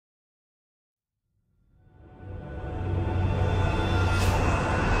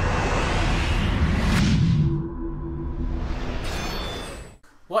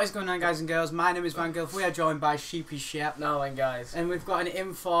What is going on, guys and girls? My name is Van Gilf. We are joined by Sheepy Shep. No then, guys. And we've got an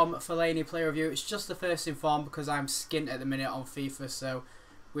Inform Fellaini player review. It's just the first Inform because I'm skint at the minute on FIFA, so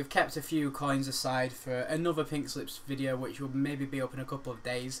we've kept a few coins aside for another Pink Slips video, which will maybe be up in a couple of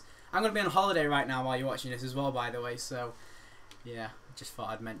days. I'm going to be on holiday right now while you're watching this as well, by the way, so yeah, just thought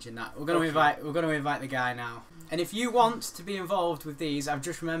I'd mention that. We're going to invite the guy now. And if you want to be involved with these, I've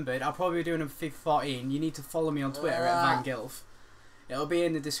just remembered, I'll probably be doing them for FIFA 14. You need to follow me on Twitter at Van Gilf. It'll be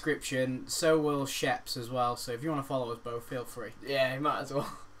in the description, so will Sheps as well, so if you want to follow us both, feel free. Yeah, you might as well.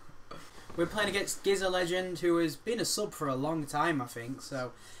 We're playing against Giza Legend, who has been a sub for a long time, I think,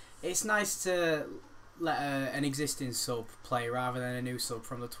 so it's nice to let an existing sub play rather than a new sub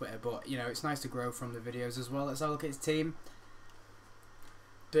from the Twitter, but, you know, it's nice to grow from the videos as well. Let's have a look at his team.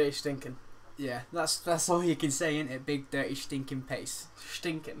 Dirty stinking. Yeah, that's all you can say, isn't it? Big, dirty, stinking pace.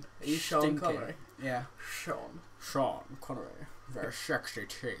 Stinking. Are you Sean Connery? Yeah. Sean Connery. Very sexy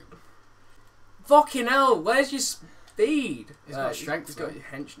team. Fucking hell, where's your speed? He's got strength. He's got your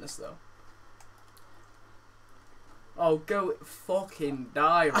henchness, though. Oh, go fucking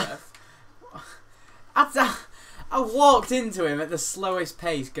die, ref. I walked into him at the slowest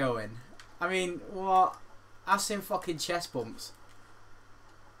pace going. I mean, what? I've seen fucking chest bumps.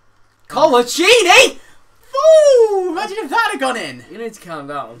 Colaccini! Woo! Imagine if that had gone in. You need to calm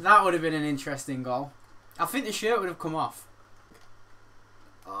down. That would have been an interesting goal. I think the shirt would have come off.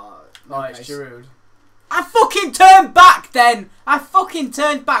 No, it's Giroud. I fucking turned back then! I fucking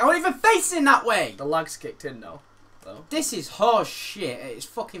turned back. I wasn't even facing that way. The lag's kicked in now. This is horse shit at its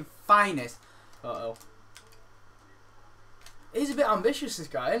fucking finest. Uh-oh. He's a bit ambitious, this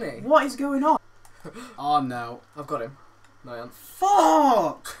guy, isn't he? What is going on? Oh no. I've got him. No, I haven't.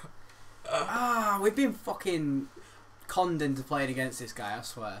 Fuck! We've been fucking conned into playing against this guy, I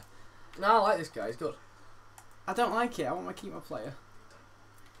swear. No, I like this guy, he's good. I don't like it. I want to keep my player.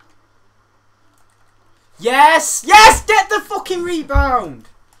 Yes! Yes! Get the fucking rebound!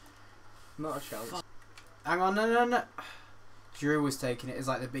 Not a chance. Hang on, no. Drew was taking it as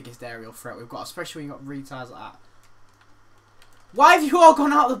like the biggest aerial threat we've got, especially when you've got retards like that. Why have you all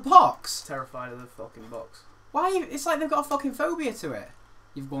gone out of the box? Terrified of the fucking box. Why? It's like they've got a fucking phobia to it.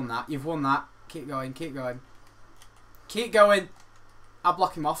 You've won that. You've won that. Keep going. Keep going. Keep going. I'll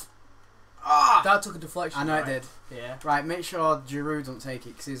block him off. Ah! That took a deflection. I know right? it did. Yeah. Right, make sure Giroud don't take it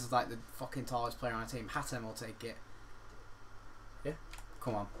because he's like the fucking tallest player on our team. Hatem will take it. Yeah.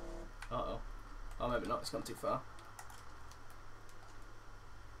 Come on. Uh-oh. Oh, maybe not. It's gone too far.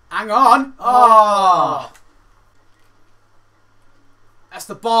 Hang on. Oh! That's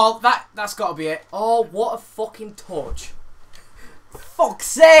the ball. That's got to be it. Oh, what a fucking touch. Fuck's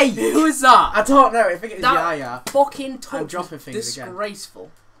sake! Who was that? I don't know. I think it's Yaya. Fucking touch. I'm dropping things disgraceful.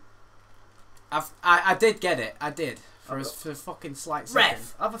 Again. I did get it. I did. For a fucking slight second.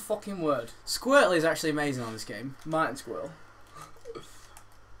 Ref, have a fucking word. Squirtle is actually amazing on this game. Martin Squirrel.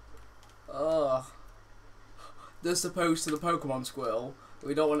 Ugh. As opposed to the Pokemon Squirrel,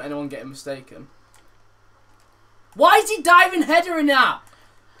 we don't want anyone getting mistaken. Why is he diving header in that?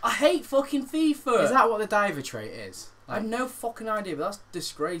 I hate fucking FIFA. Is that what the diver trait is? I have no fucking idea, but that's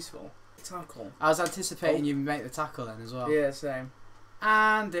disgraceful. Tackle. I was anticipating you make the tackle then as well. Yeah, same.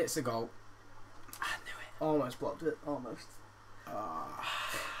 And it's a goal. I knew it. Almost blocked it. Almost.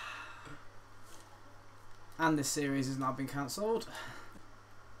 And this series has now been cancelled.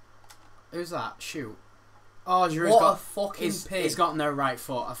 Who's that? Shoot. Oh, Giroud's got a fucking pig. He's got no right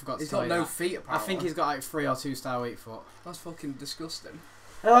foot. I forgot to tell you that. He's got no feet, apparently. I think he's got like 3 or 2 star weak foot. That's fucking disgusting.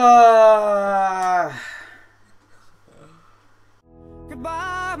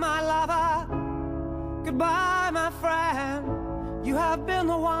 Goodbye, my lover. Goodbye, my friend. You have been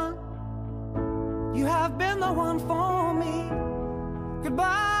the one. You have been the one for me.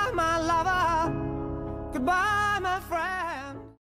 Goodbye, my lover. Goodbye, my friend.